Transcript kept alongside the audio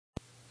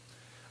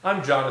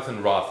I'm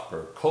Jonathan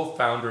Rothberg,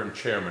 co-founder and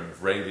chairman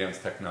of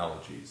RainDance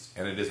Technologies,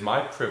 and it is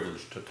my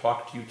privilege to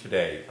talk to you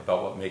today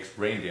about what makes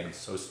RainDance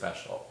so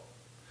special.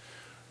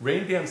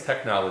 RainDance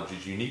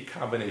Technologies' unique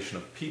combination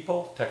of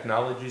people,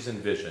 technologies, and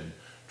vision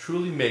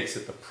truly makes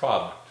it the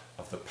product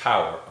of the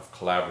power of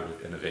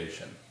collaborative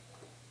innovation.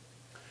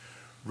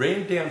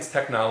 RainDance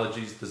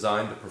Technologies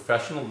designed the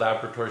professional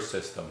laboratory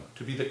system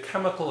to be the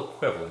chemical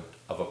equivalent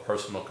of a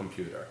personal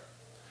computer.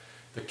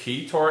 The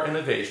key to our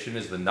innovation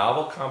is the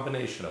novel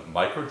combination of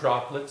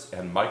microdroplets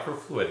and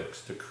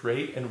microfluidics to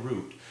create and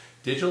route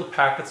digital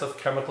packets of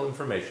chemical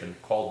information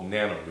called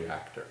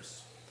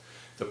nanoreactors.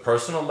 The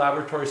personal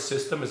laboratory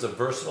system is a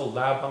versatile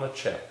lab on a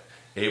chip,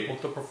 able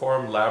to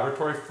perform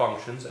laboratory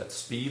functions at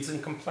speeds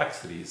and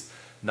complexities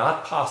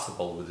not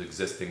possible with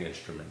existing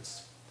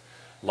instruments.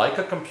 Like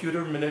a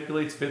computer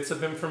manipulates bits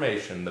of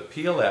information, the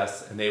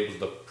PLS enables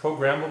the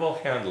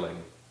programmable handling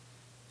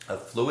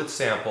of fluid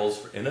samples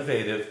for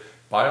innovative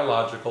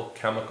biological,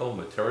 chemical,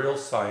 material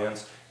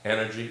science,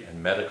 energy,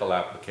 and medical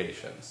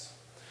applications.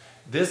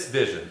 This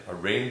vision, a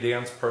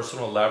RainDance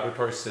personal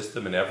laboratory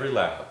system in every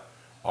lab,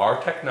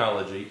 our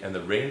technology, and the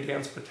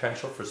RainDance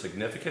potential for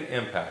significant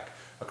impact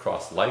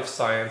across life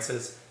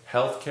sciences,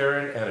 healthcare,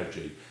 and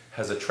energy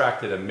has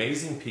attracted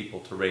amazing people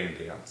to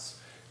RainDance.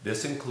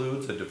 This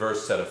includes a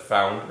diverse set of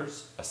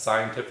founders, a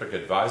scientific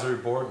advisory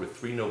board with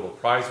 3 Nobel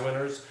Prize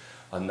winners,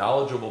 a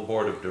knowledgeable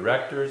board of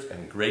directors,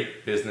 and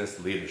great business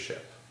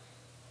leadership.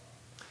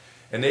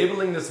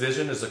 Enabling this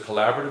vision is a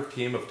collaborative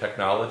team of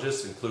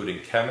technologists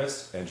including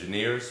chemists,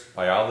 engineers,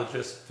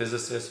 biologists,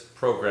 physicists,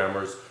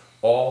 programmers,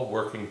 all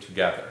working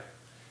together.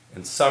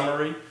 In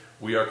summary,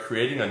 we are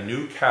creating a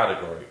new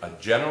category, a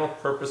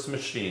general-purpose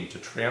machine to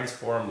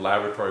transform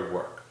laboratory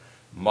work.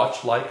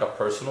 Much like a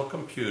personal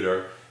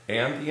computer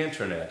and the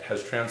internet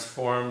has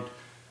transformed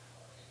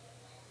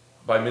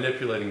by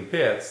manipulating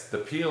bits, the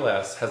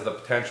PLS has the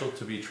potential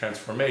to be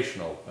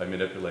transformational by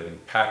manipulating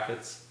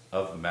packets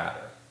of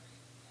matter.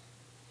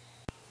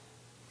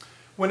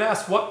 When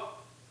asked what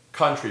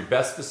country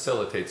best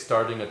facilitates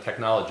starting a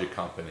technology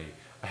company,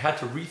 I had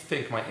to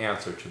rethink my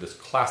answer to this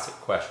classic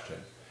question,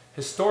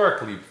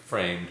 historically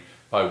framed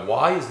by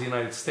why is the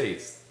United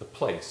States the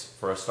place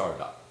for a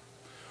startup?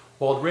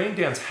 While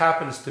RainDance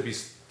happens to be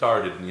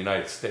started in the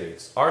United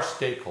States, our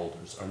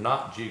stakeholders are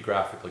not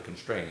geographically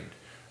constrained.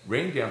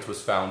 RainDance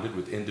was founded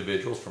with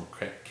individuals from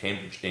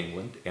Cambridge,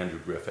 England, Andrew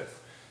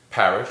Griffith,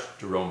 Paris,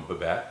 Jerome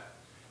Babette,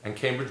 and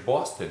Cambridge,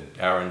 Boston,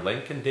 Darren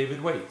Link and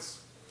David Waits.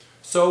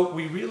 So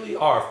we really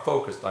are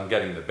focused on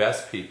getting the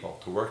best people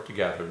to work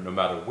together no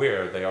matter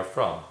where they are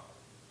from.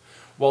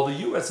 While the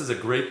U.S. is a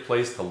great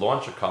place to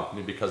launch a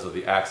company because of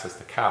the access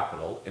to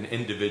capital and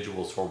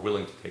individuals who are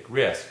willing to take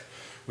risk,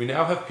 we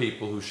now have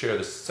people who share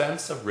the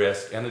sense of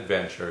risk and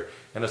adventure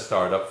in a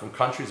startup from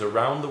countries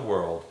around the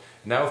world,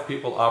 and now have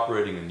people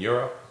operating in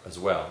Europe as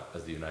well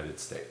as the United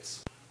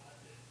States.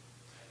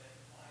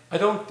 I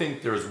don't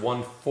think there is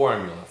one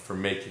formula for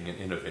making an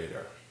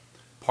innovator.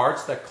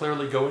 Parts that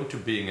clearly go into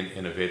being an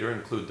innovator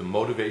include the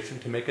motivation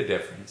to make a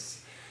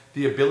difference,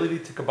 the ability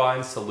to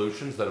combine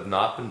solutions that have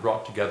not been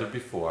brought together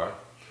before,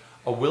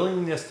 a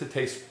willingness to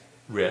take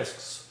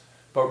risks,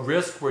 but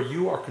risk where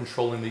you are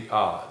controlling the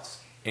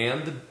odds,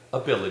 and the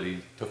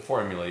ability to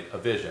formulate a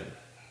vision.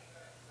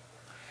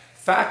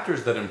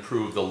 Factors that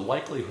improve the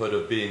likelihood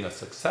of being a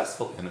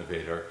successful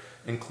innovator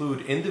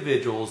include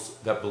individuals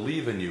that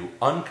believe in you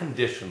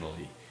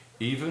unconditionally,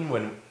 even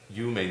when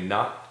you may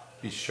not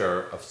be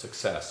sure of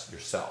success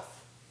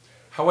yourself.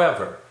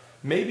 However,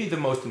 maybe the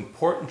most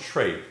important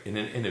trait in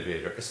an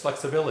innovator is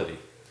flexibility.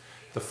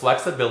 The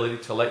flexibility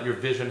to let your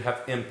vision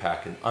have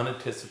impact in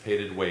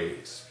unanticipated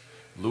ways.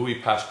 Louis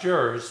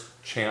Pasteur's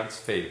chance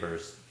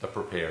favors the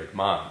prepared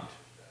mind.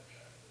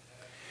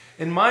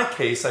 In my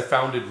case, I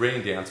founded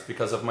RainDance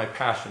because of my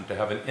passion to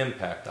have an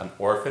impact on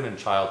orphan and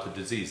childhood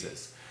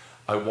diseases.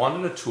 I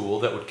wanted a tool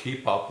that would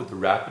keep up with the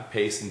rapid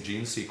pace in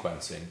gene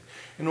sequencing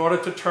in order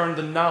to turn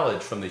the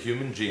knowledge from the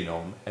human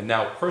genome, and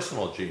now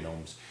personal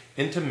genomes,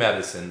 into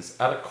medicines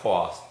at a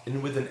cost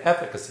and with an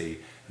efficacy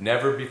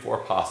never before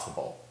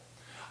possible.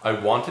 I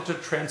wanted to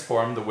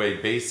transform the way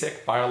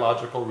basic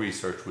biological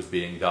research was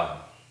being done.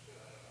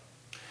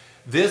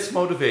 This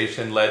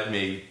motivation led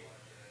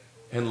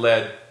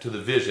to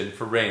the vision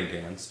for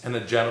RainDance and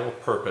a general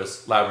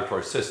purpose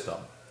laboratory system,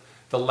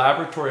 the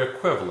laboratory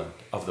equivalent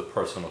of the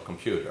personal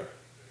computer.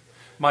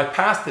 My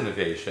past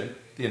innovation,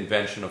 the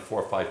invention of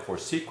 454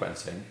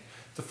 sequencing,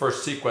 the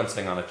first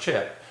sequencing on a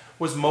chip,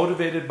 was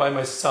motivated by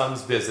my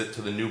son's visit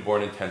to the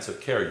newborn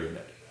intensive care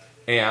unit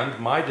and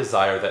my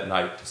desire that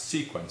night to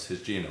sequence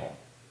his genome.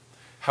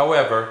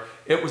 However,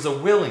 it was a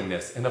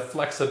willingness and a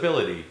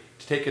flexibility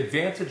to take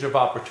advantage of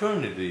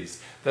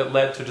opportunities that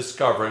led to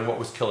discovering what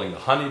was killing the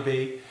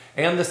honeybee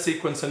and the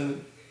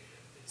sequencing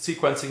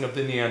of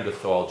the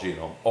Neanderthal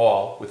genome,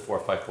 all with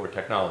 454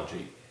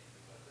 technology.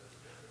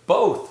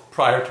 Both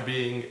prior to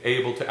being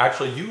able to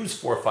actually use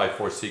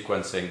 454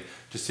 sequencing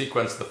to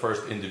sequence the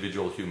first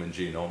individual human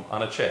genome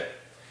on a chip.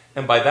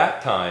 And by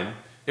that time,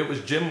 it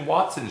was Jim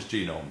Watson's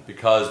genome,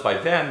 because by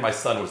then my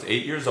son was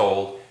 8 years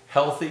old,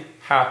 healthy,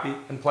 happy,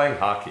 and playing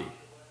hockey.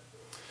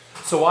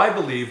 So I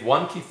believe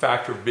one key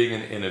factor of being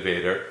an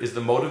innovator is the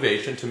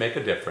motivation to make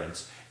a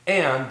difference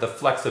and the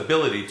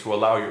flexibility to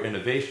allow your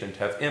innovation to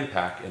have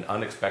impact in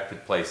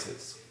unexpected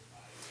places.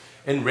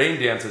 In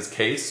RainDance's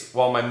case,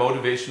 while my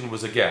motivation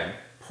was again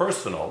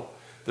personal,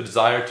 the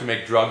desire to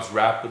make drugs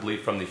rapidly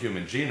from the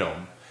human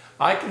genome,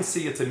 I can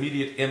see its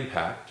immediate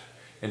impact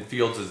in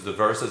fields as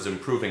diverse as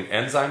improving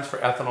enzymes for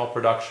ethanol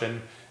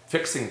production,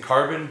 fixing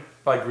carbon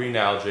by green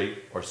algae,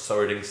 or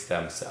sorting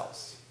stem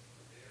cells.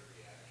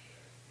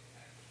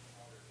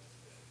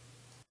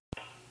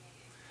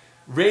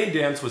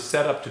 RainDance was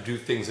set up to do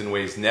things in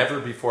ways never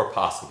before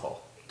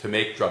possible, to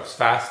make drugs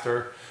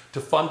faster, to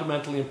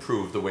fundamentally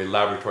improve the way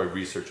laboratory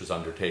research is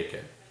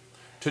undertaken.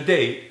 To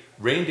date,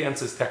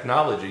 RainDance's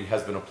technology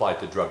has been applied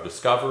to drug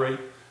discovery,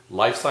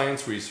 life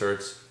science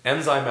research,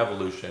 enzyme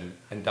evolution,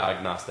 and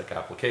diagnostic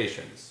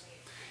applications.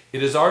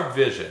 It is our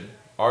vision,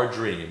 our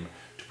dream,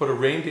 to put a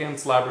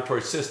RainDance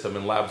laboratory system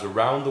in labs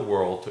around the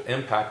world to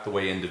impact the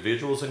way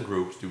individuals and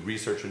groups do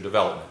research and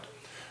development.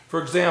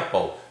 For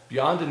example,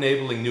 beyond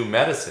enabling new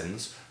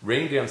medicines,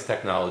 RainDance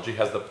technology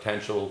has the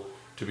potential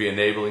to be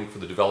enabling for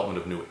the development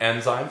of new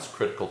enzymes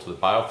critical to the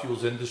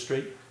biofuels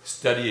industry,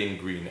 studying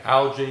green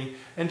algae,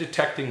 and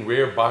detecting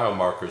rare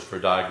biomarkers for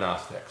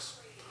diagnostics.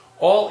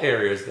 All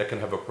areas that can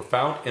have a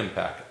profound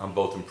impact on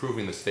both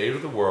improving the state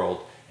of the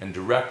world and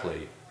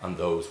directly on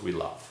those we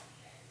love.